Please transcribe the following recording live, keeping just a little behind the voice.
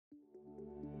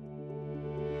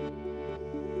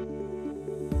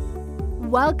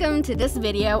Welcome to this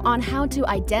video on how to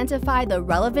identify the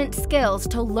relevant skills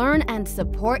to learn and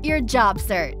support your job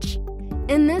search.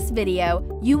 In this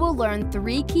video, you will learn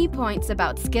 3 key points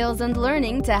about skills and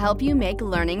learning to help you make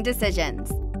learning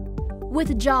decisions.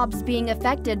 With jobs being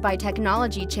affected by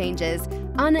technology changes,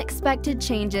 unexpected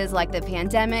changes like the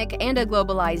pandemic, and a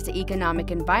globalized economic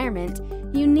environment,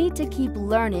 you need to keep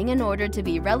learning in order to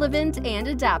be relevant and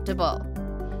adaptable.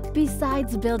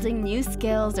 Besides building new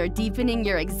skills or deepening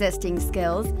your existing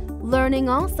skills, learning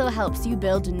also helps you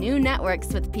build new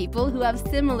networks with people who have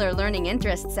similar learning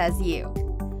interests as you.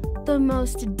 The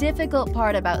most difficult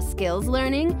part about skills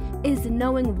learning is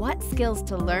knowing what skills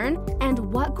to learn and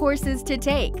what courses to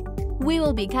take. We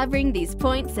will be covering these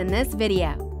points in this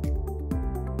video.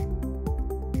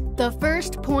 The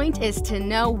first point is to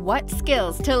know what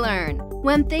skills to learn.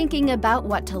 When thinking about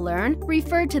what to learn,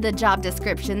 refer to the job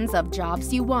descriptions of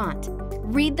jobs you want.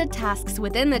 Read the tasks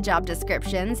within the job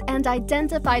descriptions and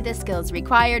identify the skills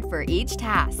required for each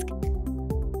task.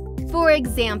 For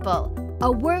example,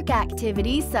 a work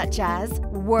activity such as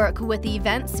work with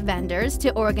events vendors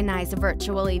to organize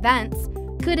virtual events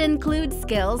could include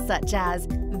skills such as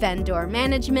vendor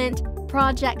management,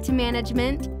 project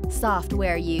management,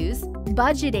 software use,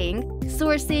 budgeting,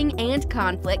 sourcing, and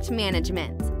conflict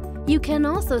management. You can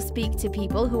also speak to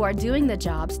people who are doing the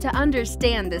jobs to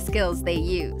understand the skills they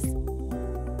use.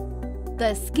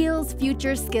 The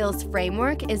SkillsFuture Skills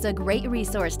Framework is a great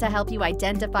resource to help you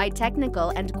identify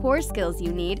technical and core skills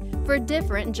you need for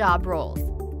different job roles.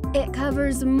 It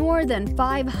covers more than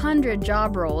 500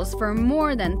 job roles for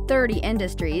more than 30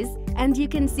 industries, and you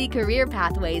can see career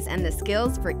pathways and the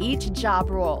skills for each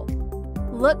job role.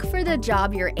 Look for the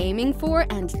job you're aiming for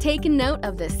and take note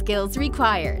of the skills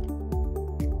required.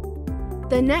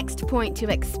 The next point to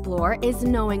explore is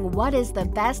knowing what is the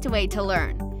best way to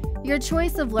learn. Your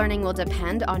choice of learning will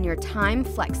depend on your time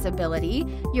flexibility,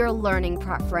 your learning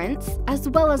preference, as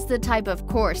well as the type of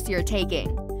course you're taking.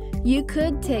 You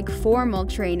could take formal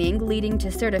training leading to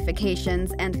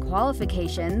certifications and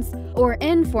qualifications, or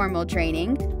informal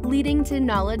training leading to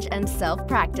knowledge and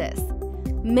self-practice.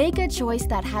 Make a choice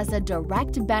that has a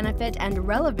direct benefit and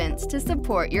relevance to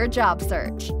support your job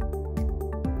search.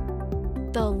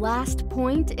 The last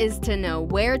point is to know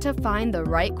where to find the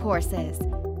right courses.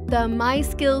 The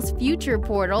SkillsFuture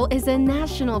portal is a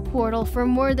national portal for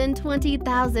more than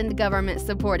 20,000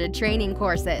 government-supported training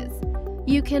courses.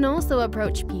 You can also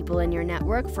approach people in your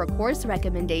network for course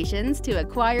recommendations to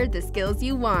acquire the skills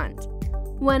you want.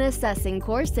 When assessing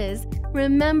courses,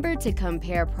 remember to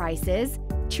compare prices,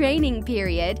 training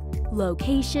period,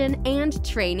 location, and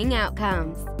training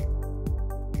outcomes.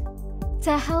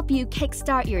 To help you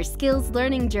kickstart your skills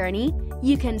learning journey,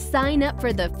 you can sign up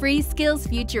for the free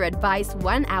SkillsFuture Advice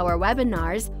 1-hour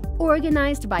webinars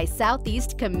organized by South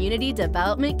East Community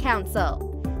Development Council.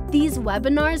 These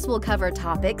webinars will cover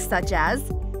topics such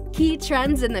as key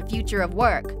trends in the future of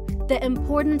work, the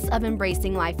importance of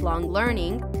embracing lifelong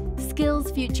learning,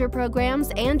 SkillsFuture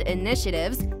programs and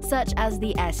initiatives such as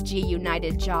the SG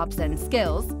United Jobs and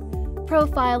Skills,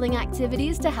 profiling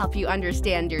activities to help you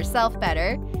understand yourself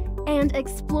better, and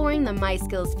exploring the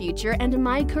SkillsFuture and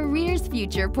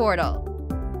MyCareersFuture portal.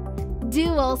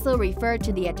 Do also refer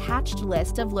to the attached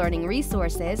list of learning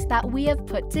resources that we have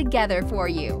put together for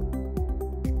you.